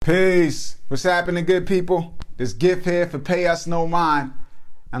Peace. What's happening, good people? This gift here for Pay Us No Mind.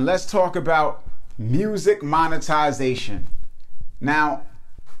 And let's talk about music monetization. Now,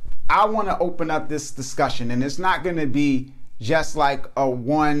 I want to open up this discussion, and it's not going to be just like a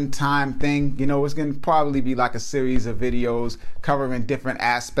one-time thing. You know, it's going to probably be like a series of videos covering different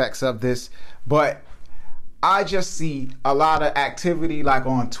aspects of this. But I just see a lot of activity, like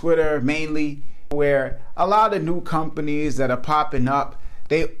on Twitter mainly, where a lot of new companies that are popping up,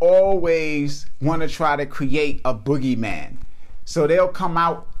 they always want to try to create a boogeyman. So they'll come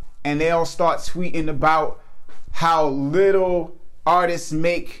out and they'll start tweeting about how little artists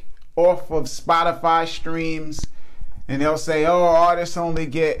make off of Spotify streams. And they'll say, oh, artists only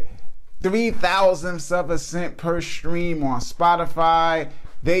get 0.003 of a cent per stream on Spotify.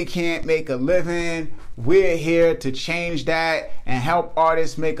 They can't make a living. We're here to change that and help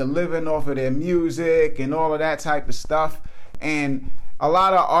artists make a living off of their music and all of that type of stuff. And a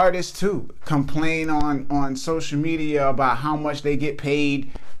lot of artists too complain on social media about how much they get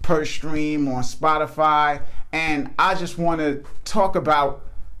paid per stream on Spotify. And I just want to talk about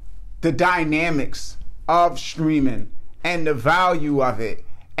the dynamics of streaming and the value of it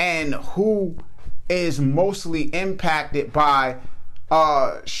and who is mostly impacted by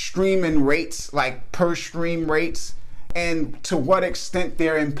streaming rates, like per stream rates, and to what extent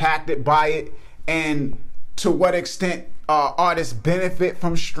they're impacted by it, and to what extent artists benefit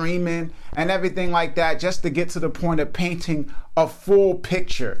from streaming and everything like that, just to get to the point of painting a full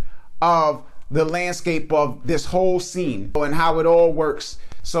picture of the landscape of this whole scene and how it all works.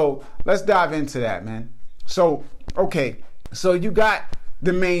 So let's dive into that, man. So, okay, so you got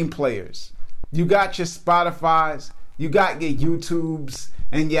the main players. You got your Spotify's, you got your YouTubes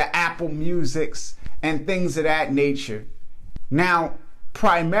and your Apple Musics and things of that nature. Now,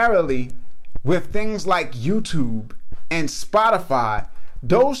 primarily with things like YouTube and Spotify,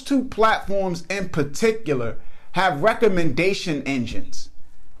 those two platforms in particular have recommendation engines.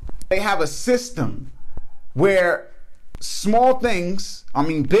 They have a system where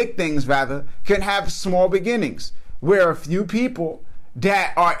big things rather, can have small beginnings, where a few people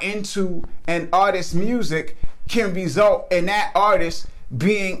that are into an artist's music can result in that artist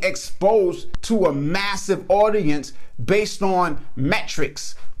being exposed to a massive audience based on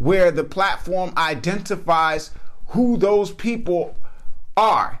metrics, where the platform identifies who those people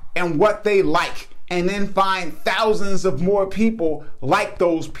are and what they like, and then find thousands of more people like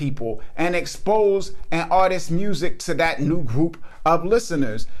those people and expose an artist's music to that new group of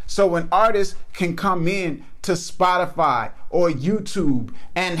listeners. So an artist can come in to Spotify or YouTube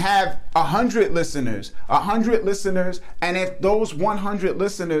and have 100 listeners, and if those 100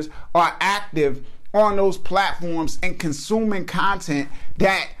 listeners are active on those platforms and consuming content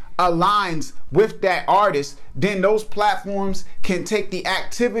that aligns with that artist, then those platforms can take the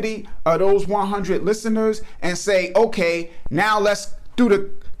activity of those 100 listeners and say, okay, now let's do the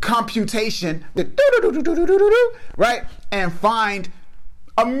computation, right? And find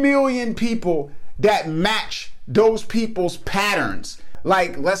 1 million people that match those people's patterns.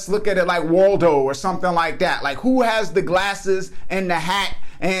 Like, let's look at it like Waldo or something like that. Like, who has the glasses and the hat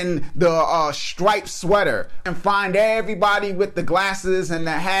and the striped sweater, and find everybody with the glasses and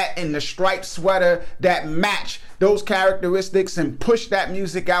the hat and the striped sweater that match those characteristics and push that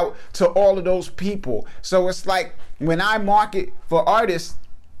music out to all of those people. So it's like when I market for artists,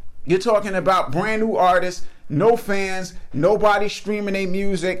 you're talking about brand new artists, no fans, nobody streaming their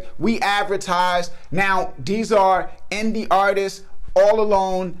music. We advertise. Now, these are indie artists all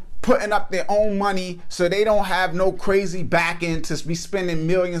alone, putting up their own money, so they don't have no crazy back end to be spending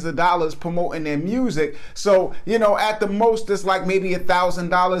millions of dollars promoting their music. So, you know, at the most, it's like maybe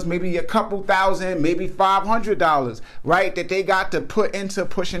 $1,000, maybe a couple thousand, maybe $500, right? That they got to put into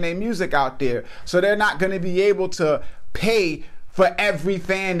pushing their music out there. So they're not going to be able to pay for every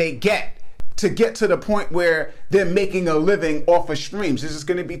fan they get to get to the point where they're making a living off of streams. This is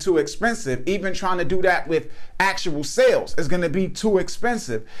going to be too expensive. Even trying to do that with actual sales is going to be too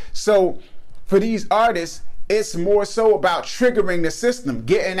expensive. So for these artists, it's more so about triggering the system,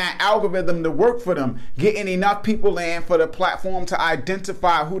 getting that algorithm to work for them, getting enough people in for the platform to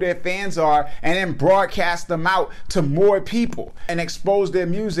identify who their fans are, and then broadcast them out to more people and expose their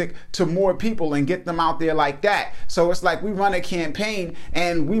music to more people and get them out there like that. So it's like we run a campaign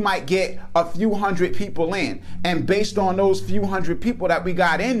and we might get a few hundred people in, and based on those few hundred people that we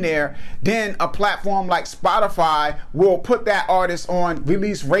got in there, then a platform like Spotify will put that artist on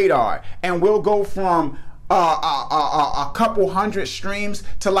release radar, and we'll go from a couple hundred streams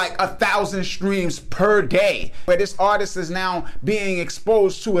to like 1,000 streams per day, where this artist is now being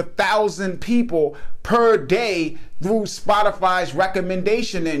exposed to 1,000 people per day through Spotify's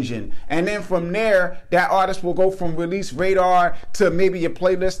recommendation engine. And then from there, that artist will go from Release Radar to maybe a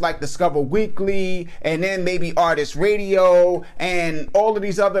playlist like Discover Weekly, and then maybe Artist Radio, and all of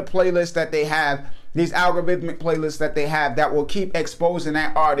these other playlists that they have, these algorithmic playlists that they have that will keep exposing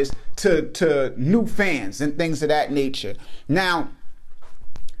that artist to new fans and things of that nature. Now,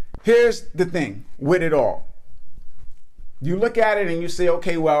 here's the thing with it all. You look at it and you say,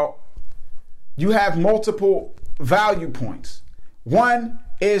 okay, well, you have multiple value points. One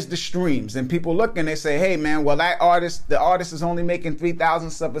is the streams, and people look and they say, hey man, well the artist is only making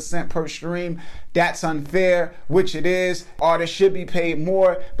 0.003 of a cent per stream. That's unfair, which it is. Artists should be paid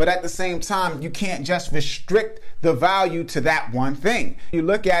more, but at the same time, you can't just restrict the value to that one thing. You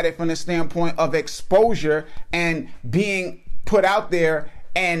look at it from the standpoint of exposure and being put out there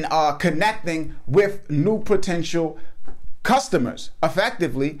and connecting with new potential customers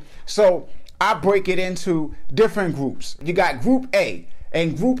effectively. So I break it into different groups. You got Group A,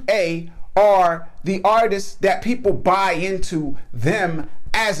 and Group A are the artists that people buy into them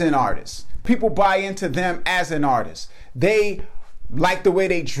as an artist. People buy into them as an artist. They like the way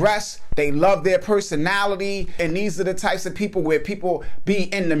they dress, they love their personality, and these are the types of people where people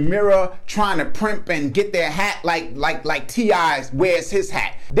be in the mirror trying to primp and get their hat like T.I. wears his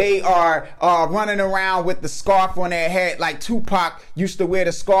hat. They are running around with the scarf on their head like Tupac used to wear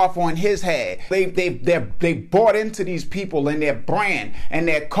the scarf on his head. They bought into these people and their brand and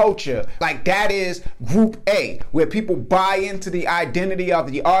their culture. Like that is Group A, where people buy into the identity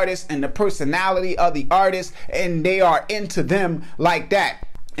of the artist and the personality of the artist, and they are into them like that.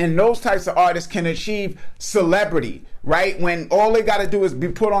 And those types of artists can achieve celebrity, right? When all they got to do is be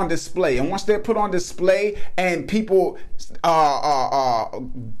put on display. And once they're put on display and people,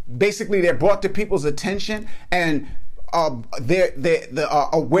 basically they're brought to people's attention, and the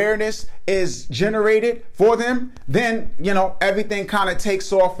awareness is generated for them, then, you know, everything kind of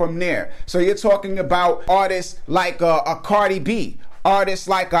takes off from there. So you're talking about artists like a Cardi B, artists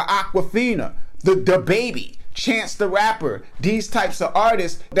like a Aquafina, the Baby, Chance the Rapper. These types of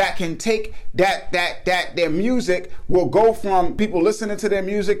artists that can take that their music will go from people listening to their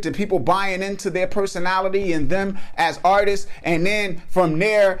music to people buying into their personality and them as artists, and then from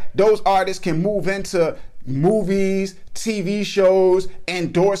there those artists can move into movies, TV shows,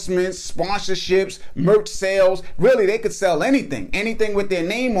 endorsements, sponsorships, merch sales. Really, they could sell anything with their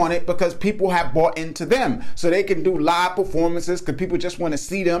name on it, because people have bought into them. So they can do live performances because people just want to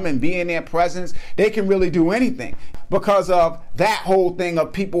see them and be in their presence. They can really do anything because of that whole thing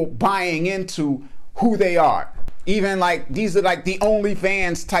of people buying into who they are. Even like these are like the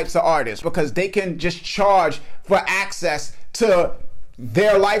OnlyFans types of artists, because they can just charge for access to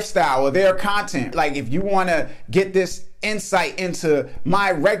their lifestyle or their content. Like, if you want to get this insight into my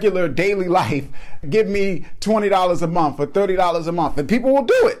regular daily life, give me $20 a month or $30 a month, and people will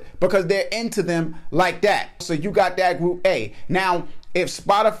do it because they're into them like that. So you got that Group A. Now, if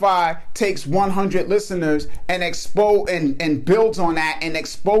Spotify takes 100 listeners and and builds on that and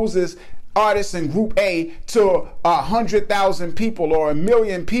exposes artists in Group A to 100,000 people or 1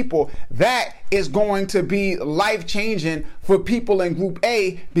 million people, that is going to be life-changing for people in Group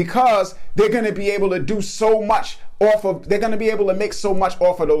A, because they're going to be able to do so much they're going to be able to make so much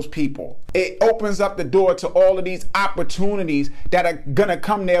off of those people. It opens up the door to all of these opportunities that are going to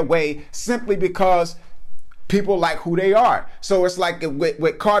come their way simply because people like who they are. So it's like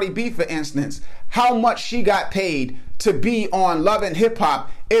with Cardi B, for instance, how much she got paid to be on Love and Hip Hop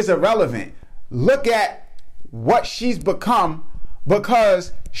is irrelevant. Look at what she's become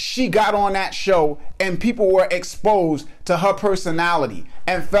because she got on that show and people were exposed to her personality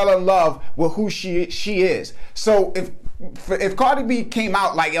and fell in love with who she is. So if Cardi B came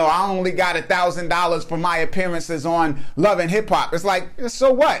out like, yo, I only got $1,000 for my appearances on Love and Hip Hop, it's like,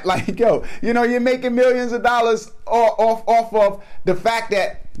 so what? Like, yo, you know, you're making millions of dollars off of the fact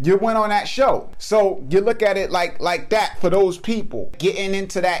that you went on that show. So you look at it like that for those people, getting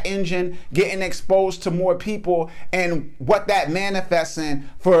into that engine, getting exposed to more people, and what that manifests in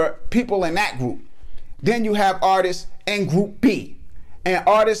for people in that group. Then you have artists in Group B. And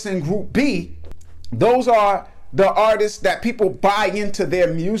artists in Group B, those are the artists that people buy into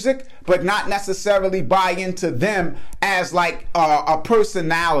their music, but not necessarily buy into them as like a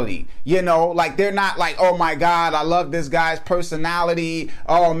personality. You know, like they're not like, oh my God, I love this guy's personality.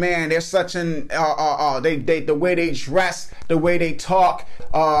 Oh man, they're such an the way they dress, the way they talk,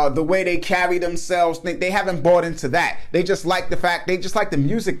 the way they carry themselves. They haven't bought into that. They just like the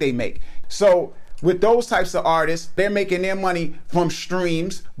music they make. So with those types of artists, they're making their money from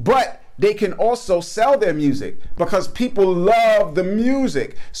streams, but they can also sell their music because people love the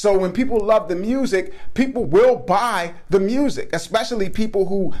music. So when people love the music, people will buy the music, especially people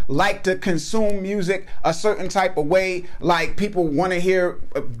who like to consume music a certain type of way. Like people want to hear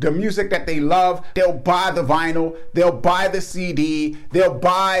the music that they love. They'll buy the vinyl, they'll buy the CD, they'll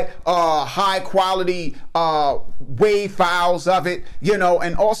buy high quality wave files of it,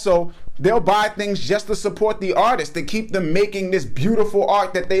 and also they'll buy things just to support the artist, to keep them making this beautiful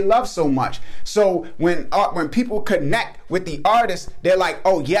art that they love so much. So when people connect with the artist, they're like,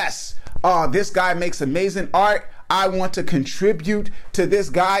 oh yes, this guy makes amazing art. I want to contribute to this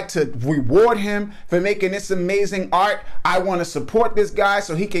guy to reward him for making this amazing art. I want to support this guy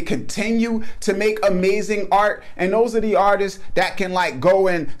so he can continue to make amazing art. And those are the artists that can go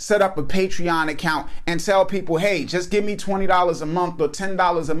and set up a Patreon account and tell people, hey, just give me $20 a month or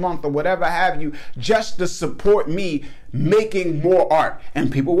 $10 a month or whatever have you, just to support me making more art.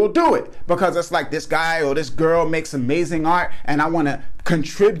 And people will do it because it's like this guy or this girl makes amazing art and I want to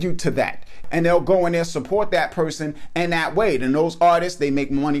contribute to that. And they'll go in there, support that person in that way. And those artists, they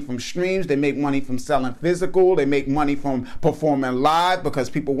make money from streams, they make money from selling physical, they make money from performing live because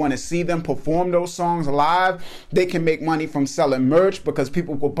people want to see them perform those songs live. They can make money from selling merch because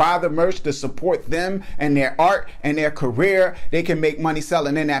people will buy the merch to support them and their art and their career. They can make money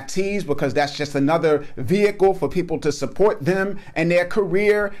selling NFTs because that's just another vehicle for people to support them and their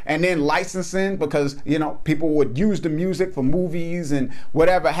career. And then licensing because, people would use the music for movies and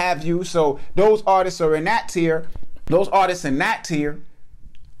whatever have you. So those artists are in that tier. Those artists in that tier,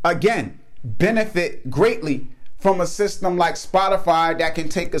 again, benefit greatly from a system like Spotify that can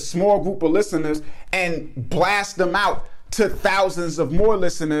take a small group of listeners and blast them out to thousands of more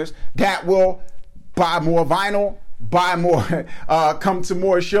listeners that will buy more vinyl, buy more, come to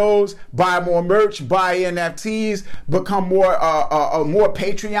more shows, buy more merch, buy NFTs, become more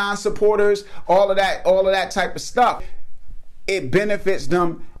Patreon supporters, all of that type of stuff. It benefits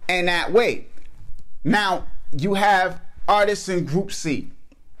them in that way. Now, you have artists in Group C.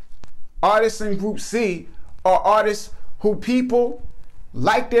 Artists in Group C are artists who people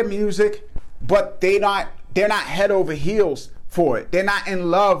like their music, but they're not head over heels for it. They're not in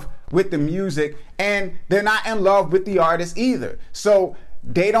love with the music, and they're not in love with the artist either. So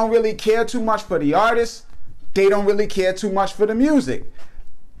they don't really care too much for the artist. They don't really care too much for the music,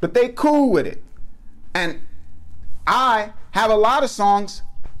 but they cool with it. And I have a lot of songs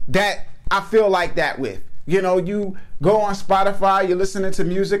that I feel like that with. You go on Spotify, you're listening to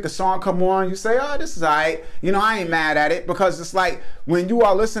music, a song come on, you say, oh, this is all right. I ain't mad at it, because it's like when you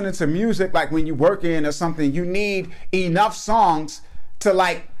are listening to music, like when you're working or something, you need enough songs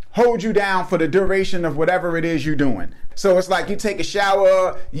to hold you down for the duration of whatever it is you're doing. So it's like you take a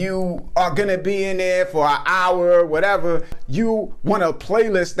shower, you are gonna be in there for an hour, whatever. You want a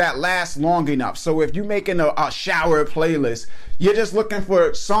playlist that lasts long enough. So if you're making a shower playlist, you're just looking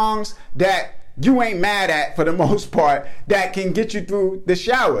for songs that you ain't mad at for the most part, that can get you through the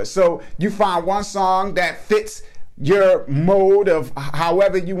shower. So you find one song that fits your mode of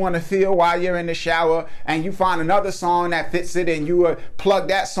however you want to feel while you're in the shower, and you find another song that fits it, and you plug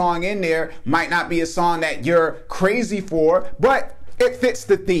that song in there. Might not be a song that you're crazy for, but it fits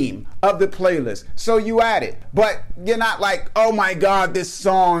the theme of the playlist, so you add it. But you're not like, oh my God, this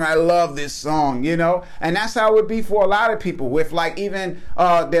song, I love this song, And that's how it would be for a lot of people with even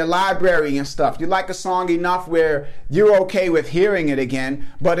their library and stuff. You like a song enough where you're okay with hearing it again,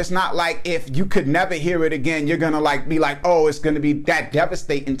 but it's not like if you could never hear it again, you're gonna be like, oh, it's gonna be that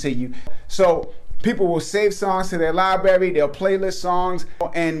devastating to you. So people will save songs to their library, they'll playlist songs,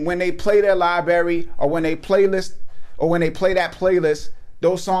 and when they play their library or when they play that playlist,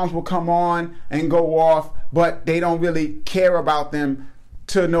 those songs will come on and go off, but they don't really care about them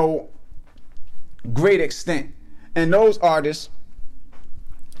to no great extent. And those artists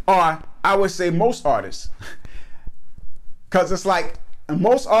are, I would say, most artists. Because it's like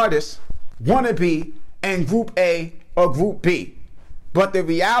most artists want to be in Group A or Group B. But the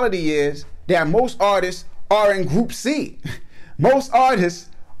reality is that most artists are in Group C. Most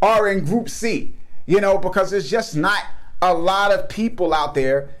artists are in Group C. Because there's just not a lot of people out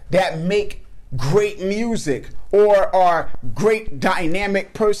there that make great music or are great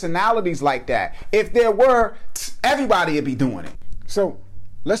dynamic personalities like that. If there were, everybody would be doing it. So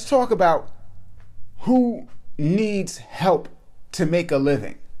let's talk about who needs help to make a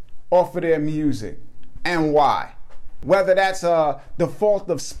living off of their music and why. Whether that's the fault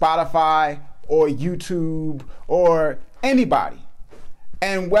of Spotify or YouTube or anybody,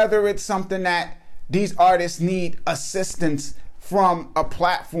 and whether it's something that these artists need assistance from a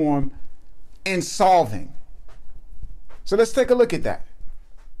platform in solving. So let's take a look at that.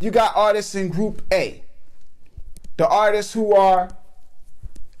 You got artists in group A, the artists who are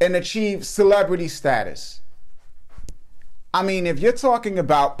and achieve celebrity status. I mean, if you're talking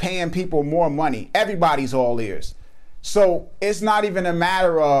about paying people more money, everybody's all ears. So it's not even a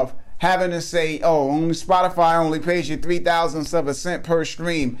matter of having to say, oh, only Spotify only pays you 0.003 of a cent per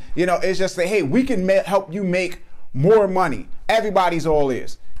stream. You know, it's just say, hey, we can help you make more money. Everybody's all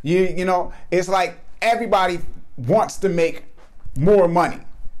ears. You know, it's like everybody wants to make more money.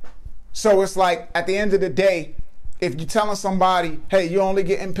 So it's like at the end of the day, if you're telling somebody, hey, you're only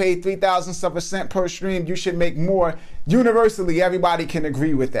getting paid 0.003 of a cent per stream, you should make more. Universally, everybody can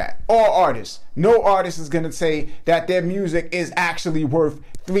agree with that. All artists. No artist is going to say that their music is actually worth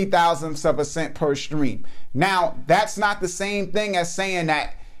 0.003 of a cent per stream. Now, that's not the same thing as saying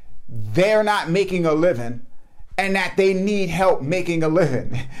that they're not making a living and that they need help making a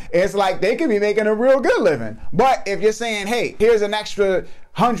living. It's like they could be making a real good living. But if you're saying, hey, here's an extra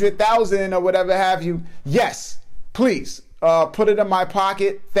 100,000 or whatever have you, yes, please put it in my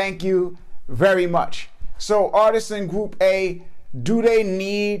pocket. Thank you very much. So artists in group A, do they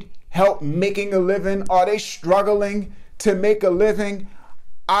need help making a living? Are they struggling to make a living?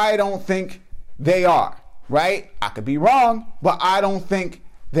 I don't think they are, right? I could be wrong, but I don't think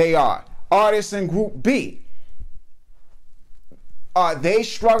they are. Artists in group B, are they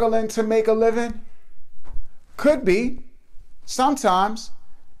struggling to make a living? Could be, sometimes.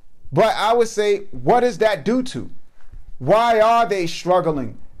 But I would say, what does that due to? Why are they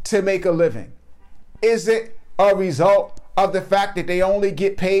struggling to make a living? Is it a result of the fact that they only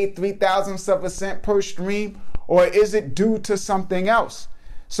get paid 0.003 of a cent per stream? Or is it due to something else?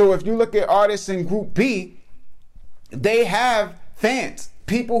 So if you look at artists in group B, they have fans,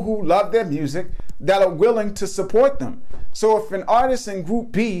 people who love their music that are willing to support them. So if an artist in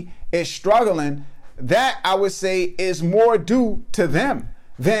group B is struggling, that I would say is more due to them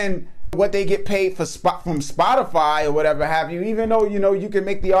than what they get paid from Spotify or whatever have you, even though, you know, you can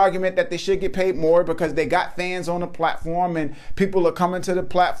make the argument that they should get paid more because they got fans on the platform and people are coming to the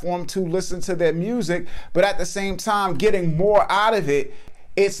platform to listen to their music. But at the same time, getting more out of it,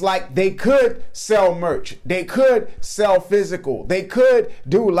 it's like they could sell merch, they could sell physical, they could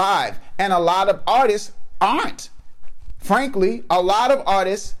do live. And a lot of artists aren't. Frankly, a lot of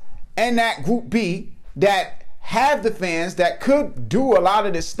artists in that group B that have the fans that could do a lot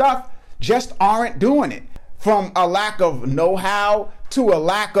of this stuff just aren't doing it, from a lack of know-how to a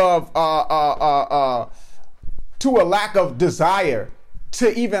lack of desire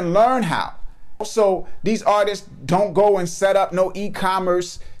to even learn how. So these artists don't go and set up no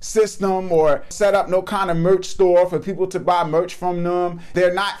e-commerce system or set up no kind of merch store for people to buy merch from them.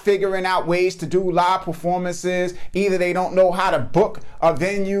 They're not figuring out ways to do live performances. Either they don't know how to book a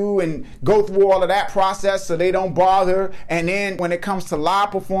venue and go through all of that process, so they don't bother. And then when it comes to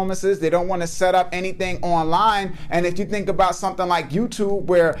live performances, they don't want to set up anything online. And if you think about something like YouTube,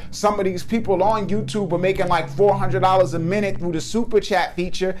 where some of these people on YouTube are making like $400 a minute through the super chat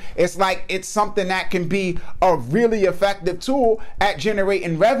feature, it's like it's something that can be a really effective tool at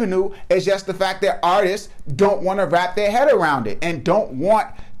generating revenue. It's just the fact that artists don't want to wrap their head around it and don't want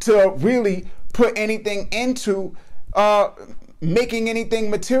to really put anything into making anything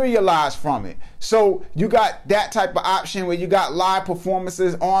materialize from it. So you got that type of option where you got live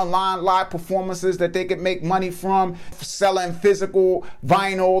performances, online live performances that they could make money from, selling physical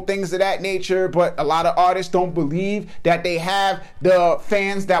vinyl, things of that nature. But a lot of artists don't believe that they have the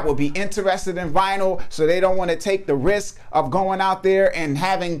fans that will be interested in vinyl, so they don't want to take the risk of going out there and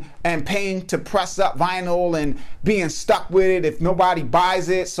having and paying to press up vinyl and being stuck with it if nobody buys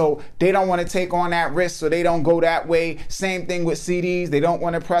it. So they don't want to take on that risk, so they don't go that way. Same thing with CDs. They don't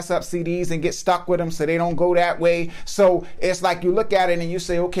want to press up CDs and get stuck with them, so they don't go that way. So it's like you look at it and you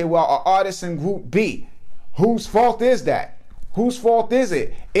say, okay, well, an artist in group B, whose fault is that? Whose fault is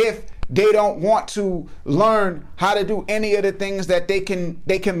it if they don't want to learn how to do any of the things that they can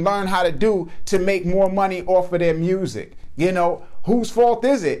learn how to do to make more money off of their music? You know, whose fault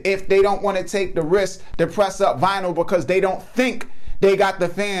is it if they don't want to take the risk to press up vinyl because they don't think they got the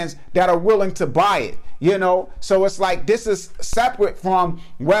fans that are willing to buy it? You know, so it's like this is separate from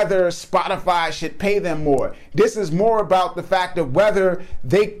whether Spotify should pay them more. This is more about the fact of whether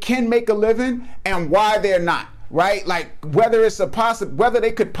they can make a living and why they're not, right? Like whether it's whether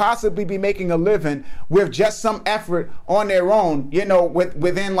they could possibly be making a living with just some effort on their own, you know,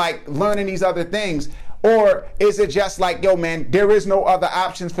 within like learning these other things. Or is it just like, yo, man, there is no other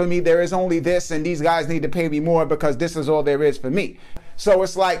options for me. There is only this, and these guys need to pay me more because this is all there is for me. So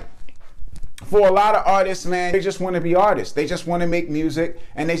it's like, for a lot of artists, man, they just want to be artists. They just want to make music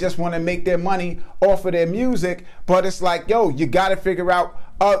and they just want to make their money off of their music. But it's like, yo, you got to figure out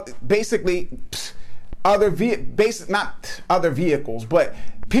basically not other vehicles, but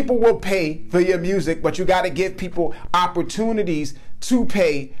people will pay for your music, but you got to give people opportunities to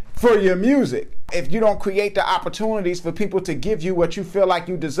pay for your music. If you don't create the opportunities for people to give you what you feel like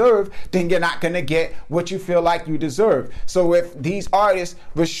you deserve, then you're not going to get what you feel like you deserve. So if these artists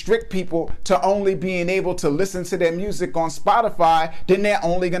restrict people to only being able to listen to their music on Spotify, then they're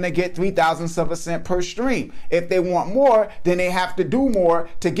only going to get 3,000 cents per stream. If they want more, then they have to do more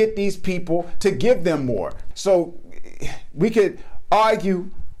to get these people to give them more. So we could argue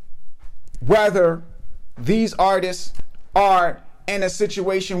whether these artists are in a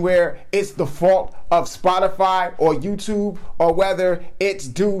situation where it's the fault of Spotify or YouTube, or whether it's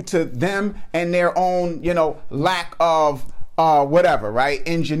due to them and their own, lack of whatever, right?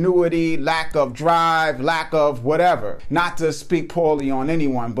 Ingenuity, lack of drive, lack of whatever. Not to speak poorly on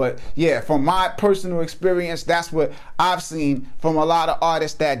anyone, but yeah, from my personal experience, that's what I've seen from a lot of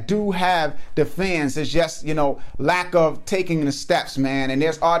artists that do have the fans. It's just, lack of taking the steps, man. And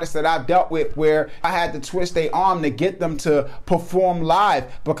there's artists that I've dealt with where I had to twist their arm to get them to perform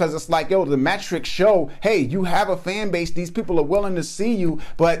live, because it's like, the metrics show, hey, you have a fan base. These people are willing to see you,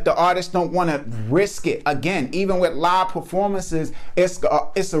 but the artists don't want to risk it. Again, even with live performances,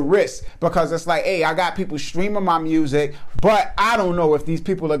 it's a risk, because it's like, hey, I got people streaming my music, but I don't know if these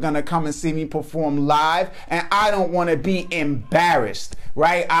people are gonna come and see me perform live, and I don't want to be embarrassed,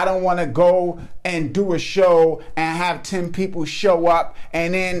 right? I don't want to go and do a show and have 10 people show up,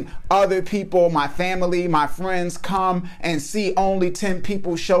 and then other people, my family, my friends, come and see only 10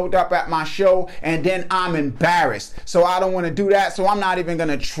 people showed up at my show, and then I'm embarrassed. So I don't want to do that, so I'm not even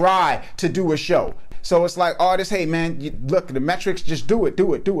gonna try to do a show. So it's like, artists, hey man, look, the metrics, just do it.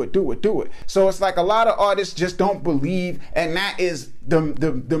 So it's like a lot of artists just don't believe, and that is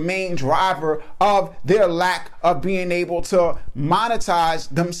the main driver of their lack of being able to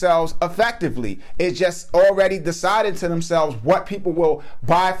monetize themselves effectively. It's just already decided to themselves what people will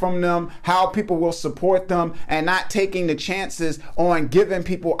buy from them, how people will support them, and not taking the chances on giving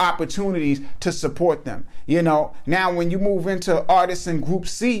people opportunities to support them. Now when you move into artists in Group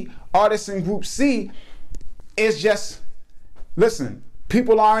C is just, listen,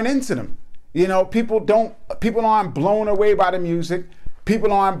 people aren't into them. People aren't blown away by the music.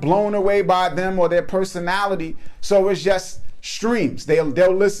 People aren't blown away by them or their personality. So it's just streams. They'll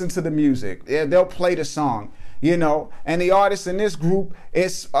listen to the music. They'll play the song, and the artists in this group,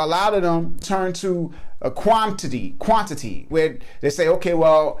 it's a lot of them turn to a quantity, where they say, okay,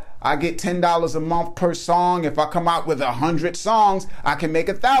 well, I get $10 a month per song. If I come out with 100 songs, I can make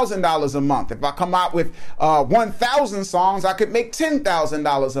 $1,000 a month. If I come out with 1,000 songs, I could make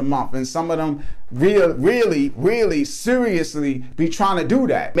 $10,000 a month. And some of them really seriously be trying to do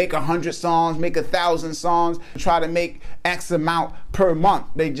that. Make 100 songs, make 1,000 songs, try to make X amount per month.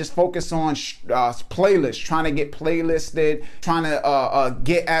 They just focus on playlists, trying to get playlisted, trying to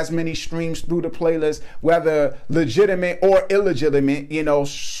get as many streams through the playlist, whether legitimate or illegitimate,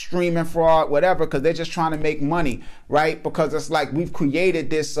 streaming fraud, whatever, because they're just trying to make money, right? Because it's like we've created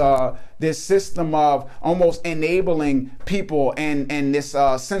this system of almost enabling people and this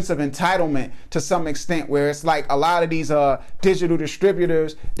sense of entitlement to some extent, where it's like a lot of these digital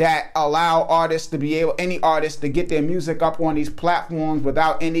distributors that allow any artist to get their music up on these platforms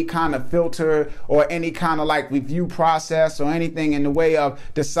without any kind of filter or any kind of like review process or anything in the way of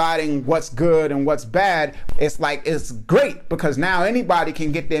deciding what's good and what's bad. It's like, it's great because now anybody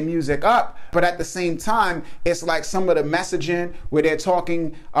can get their music up, but at the same time, it's like some of the messaging where they're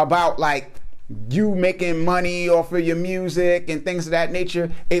talking about like you making money off of your music and things of that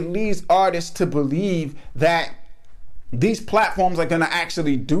nature, it leads artists to believe that these platforms are going to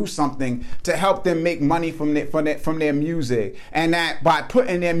actually do something to help them make money from their music, and that by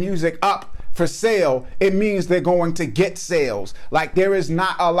putting their music up for sale, it means they're going to get sales. Like, there is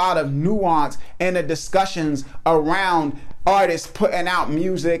not a lot of nuance in the discussions around artists putting out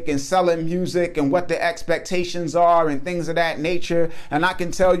music and selling music and what the expectations are and things of that nature. And I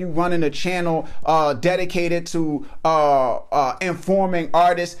can tell you, running a channel dedicated to informing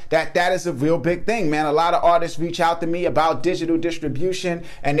artists, that is a real big thing, man. A lot of artists reach out to me about digital distribution,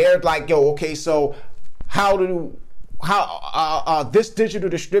 and they're like, yo, okay, so how this digital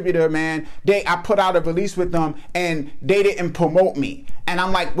distributor, man, I put out a release with them and they didn't promote me. And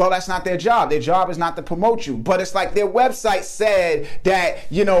I'm like, well, that's not their job. Their job is not to promote you. But it's like their website said that,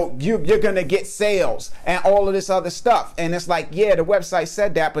 you're going to get sales and all of this other stuff. And it's like, yeah, the website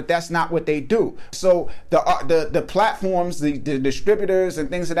said that, but that's not what they do. So the platforms, the distributors and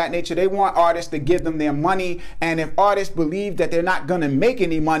things of that nature, they want artists to give them their money. And if artists believe that they're not going to make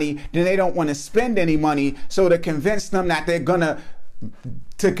any money, then they don't want to spend any money. So to convince them that they're going to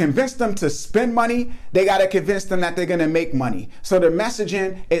to convince them to spend money, they got to convince them that they're going to make money. So the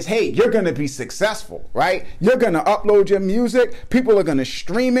messaging is, hey, you're going to be successful, right? You're going to upload your music. People are going to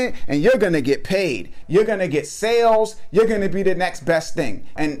stream it and you're going to get paid. You're going to get sales. You're going to be the next best thing.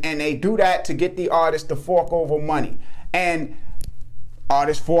 And they do that to get the artist to fork over money. And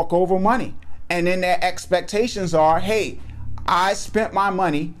artists fork over money. And then their expectations are, hey, I spent my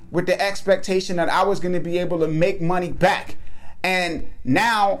money with the expectation that I was going to be able to make money back. And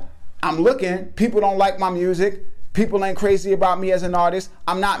now I'm looking, people don't like my music. People ain't crazy about me as an artist.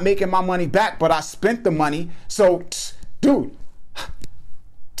 I'm not making my money back, but I spent the money. So, dude,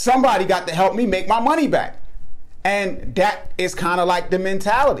 somebody got to help me make my money back. And that is kind of like the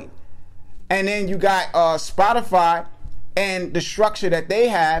mentality. And then you got Spotify and the structure that they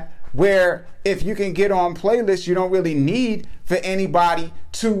have, where if you can get on playlists, you don't really need for anybody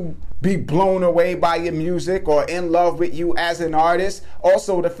to be blown away by your music or in love with you as an artist.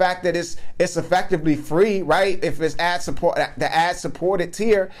 Also, the fact that it's effectively free, right? If it's ad support, the ad supported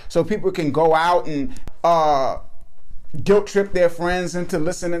tier, so people can go out and guilt trip their friends into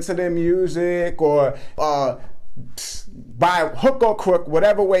listening to their music, or by hook or crook,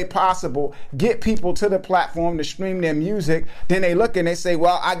 whatever way possible, get people to the platform to stream their music. Then they look and they say,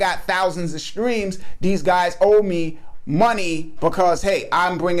 well, I got thousands of streams. These guys owe me money because, hey,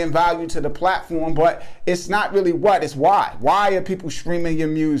 I'm bringing value to the platform. But it's not really what, it's why. Why are people streaming your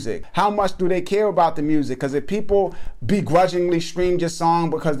music? How much do they care about the music? Because if people begrudgingly streamed your song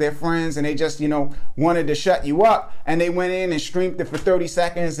because they're friends and they just, wanted to shut you up, and they went in and streamed it for 30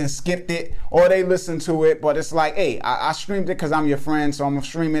 seconds and skipped it, or they listened to it, but it's like, hey, I streamed it because I'm your friend, so I'm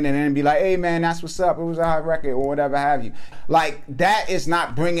streaming it, and then be like, hey man, that's what's up, it was a hot record, or whatever have you. Like, that is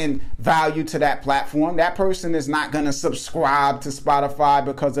not bringing value to that platform. That person is not going to subscribe to Spotify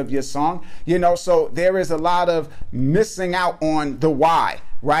because of your song, so there is a lot of missing out on the why,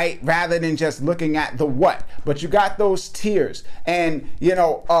 right? Rather than just looking at the what. But you got those tiers, and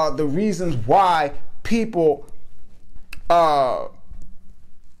the reasons why people or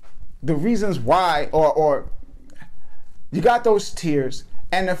you got those tiers,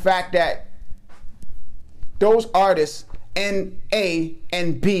 and the fact that those artists in A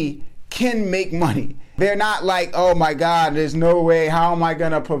and B can make money. They're not like, oh my God, there's no way, how am I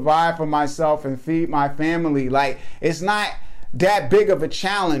gonna provide for myself and feed my family? Like, it's not that big of a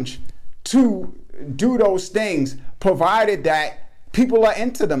challenge to do those things, provided that people are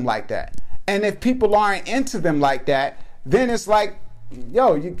into them like that. And if people aren't into them like that, then it's like,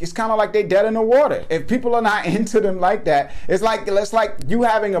 it's kind of like they dead in the water. If people are not into them like that, it's like you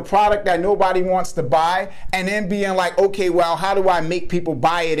having a product that nobody wants to buy, and then being like, okay, well, how do I make people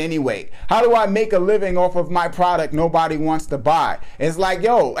buy it anyway? How do I make a living off of my product nobody wants to buy? It's like,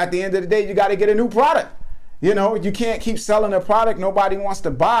 at the end of the day, you got to get a new product. You can't keep selling a product nobody wants to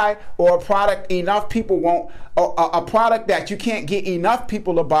buy, or a product enough people won't, a product that you can't get enough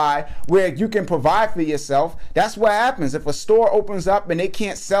people to buy where you can provide for yourself. That's what happens. If a store opens up and they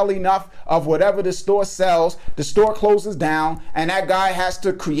can't sell enough of whatever the store sells, the store closes down, and that guy has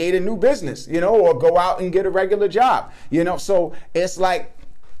to create a new business, or go out and get a regular job. So it's like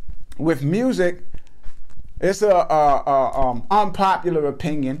with music, it's a unpopular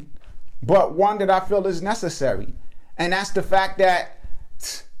opinion, but one that I feel is necessary. And that's the fact that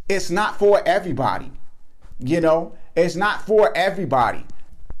it's not for everybody. It's not for everybody.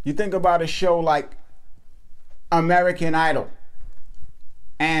 You think about a show like American Idol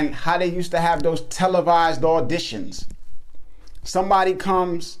and how they used to have those televised auditions. Somebody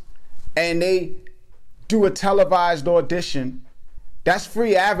comes and they do a televised audition. That's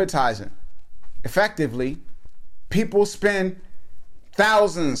free advertising. Effectively, people spend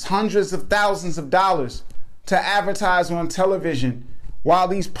thousands, hundreds of thousands of dollars to advertise on television while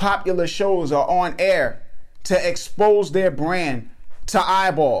these popular shows are on air, to expose their brand to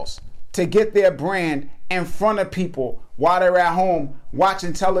eyeballs, to get their brand in front of people while they're at home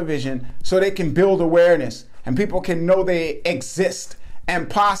watching television, so they can build awareness and people can know they exist and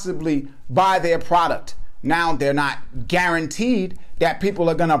possibly buy their product. Now, they're not guaranteed that people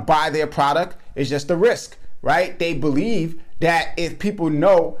are going to buy their product. It's just a risk, right? They believe that if people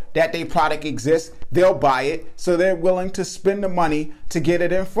know that their product exists, they'll buy it, so they're willing to spend the money to get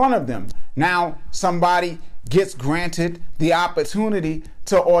it in front of them. Now, somebody gets granted the opportunity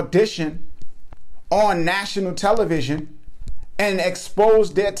to audition on national television and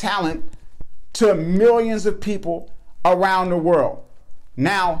expose their talent to millions of people around the world.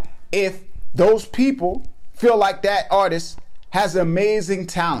 Now, if those people feel like that artist has amazing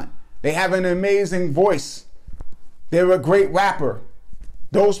talent, they have an amazing voice, they're a great rapper,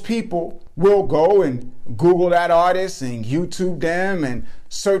 those people will go and Google that artist and YouTube them and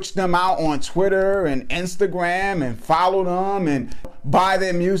search them out on Twitter and Instagram and follow them and buy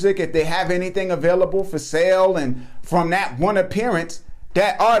their music if they have anything available for sale. And from that one appearance,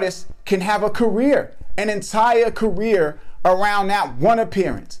 that artist can have a career, an entire career around that one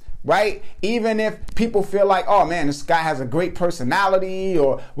appearance, right? Even if people feel like, oh man, this guy has a great personality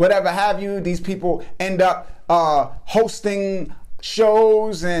or whatever have you, these people end up hosting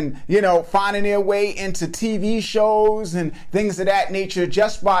shows and, finding their way into TV shows and things of that nature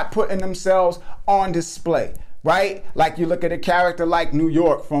just by putting themselves on display, right? Like you look at a character like New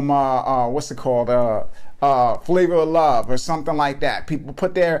York from what's it called? Flavor of Love or something like that. People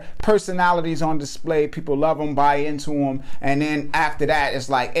put their personalities on display. People love them, buy into them. And then after that, it's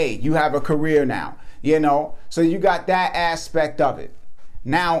like, hey, you have a career now, So you got that aspect of it.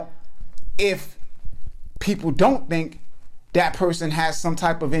 Now, if people don't think that person has some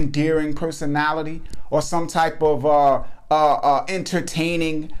type of endearing personality or some type of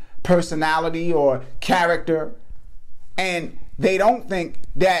entertaining personality or character, and they don't think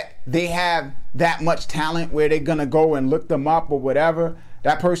that they have that much talent where they're gonna go and look them up or whatever,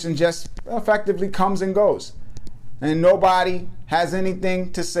 that person just effectively comes and goes, and nobody has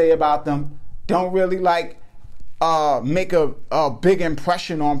anything to say about them. Don't really make a big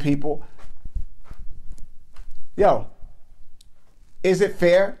impression on people. Is it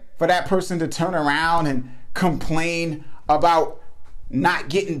fair for that person to turn around and complain about not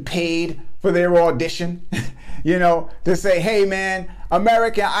getting paid for their audition? To say, hey man,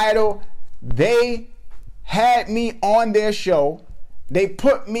 American Idol, they had me on their show. They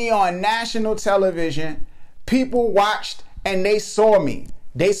put me on national television. People watched and they saw me.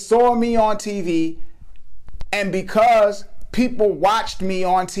 They saw me on TV. And because people watched me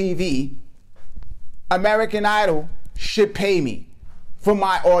on TV, American Idol should pay me for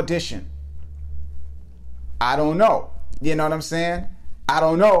my audition. I don't know. You know what I'm saying? I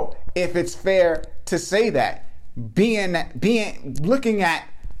don't know if it's fair to say that. Looking at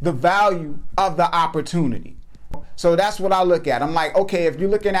the value of the opportunity. So that's what I look at. I'm like, okay, if you're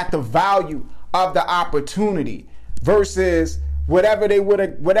looking at the value of the opportunity versus whatever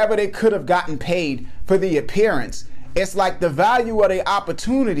they could have gotten paid for the appearance, it's like the value of the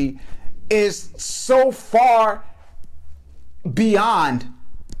opportunity is so far beyond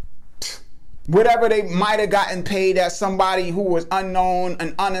whatever they might have gotten paid as somebody who was unknown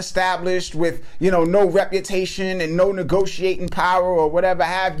and unestablished with, no reputation and no negotiating power or whatever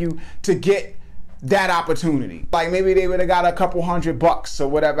have you to get that opportunity. Like maybe they would have got a couple $100 or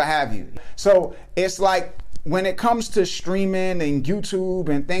whatever have you. So it's like when it comes to streaming and YouTube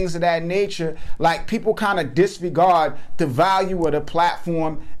and things of that nature, like people kind of disregard the value of the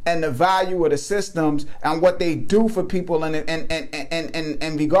platform and the value of the systems and what they do for people in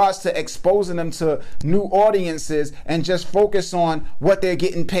regards to exposing them to new audiences, and just focus on what they're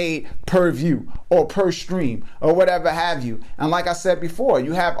getting paid per view or per stream or whatever have you. And like I said before,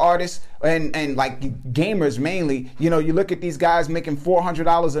 you have artists and like gamers mainly, you look at these guys making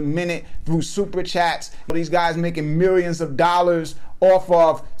 $400 a minute through super chats. These guys making millions of dollars off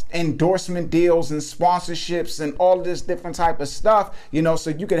of endorsement deals and sponsorships and all this different type of stuff, so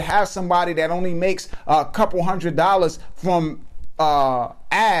you could have somebody that only makes a couple $100 from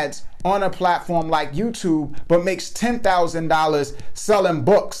ads on a platform like YouTube, but makes $10,000 selling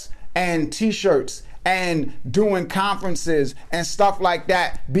books and t-shirts and doing conferences and stuff like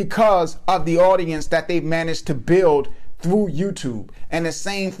that because of the audience that they've managed to build through YouTube. And the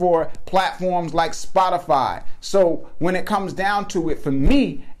same for platforms like Spotify. So when it comes down to it, for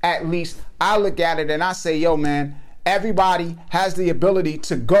me at least, I look at it and I say, yo man, everybody has the ability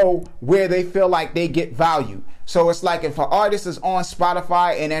to go where they feel like they get value. So it's like if an artist is on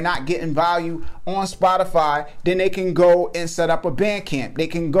Spotify and they're not getting value on Spotify, then they can go and set up a Bandcamp. They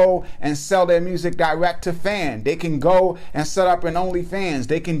can go and sell their music direct to fan. They can go and set up an OnlyFans.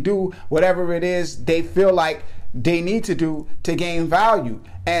 They can do whatever it is they feel like they need to do to gain value.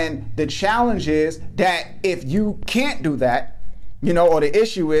 And the challenge is that if you can't do that, or the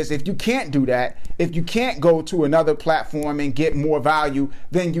issue is if you can't do that, if you can't go to another platform and get more value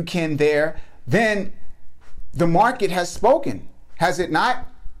than you can there, then the market has spoken, has it not?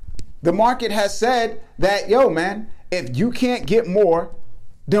 The market has said that, yo man, if you can't get more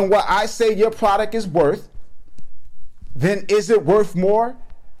than what I say your product is worth, then is it worth more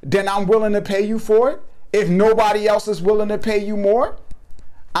than I'm willing to pay you for it? If nobody else is willing to pay you more?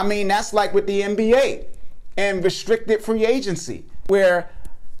 I mean, that's like with the NBA and restricted free agency, where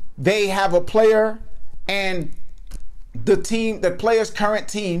they have a player and the player's current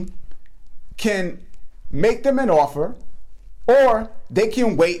team can make them an offer, or they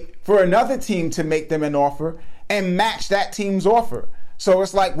can wait for another team to make them an offer and match that team's offer. So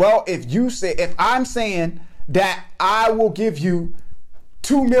it's like, well, if I'm saying that I will give you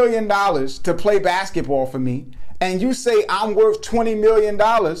 $2 million to play basketball for me, and you say I'm worth $20 million,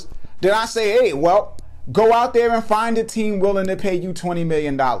 then I say, hey, well, go out there and find a team willing to pay you $20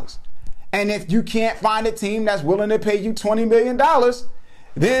 million. And if you can't find a team that's willing to pay you $20 million,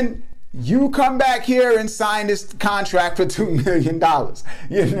 then you come back here and sign this contract for $2 million,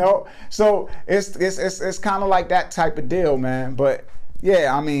 you know? So it's kind of like that type of deal, man. But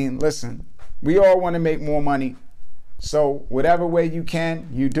yeah, I mean, listen, we all want to make more money. So whatever way you can,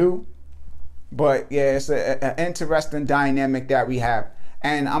 you do. But yeah, it's an interesting dynamic that we have.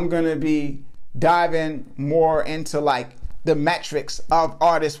 And I'm going to be diving more into like the metrics of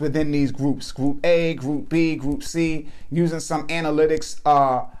artists within these groups. Group A, Group B, Group C, using some analytics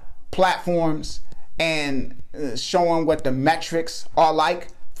platforms and showing what the metrics are like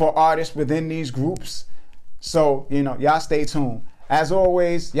for artists within these groups. So, you know, y'all stay tuned. As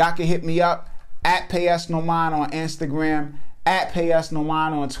always, y'all can hit me up at PayUsNoMind on Instagram, at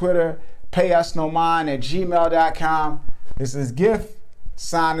PayUsNoMind on Twitter, PayUsNoMind@gmail.com. This is Gift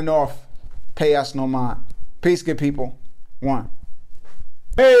signing off. PayUsNoMind. Peace, good people. One.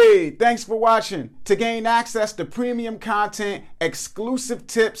 Hey, thanks for watching. To gain access to premium content, exclusive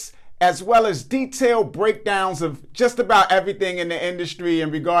tips, as well as detailed breakdowns of just about everything in the industry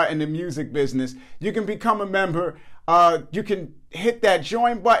and regarding the music business, you can become a member. You can hit that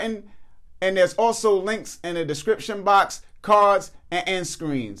join button, and there's also links in the description box, cards, and end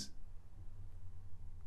screens.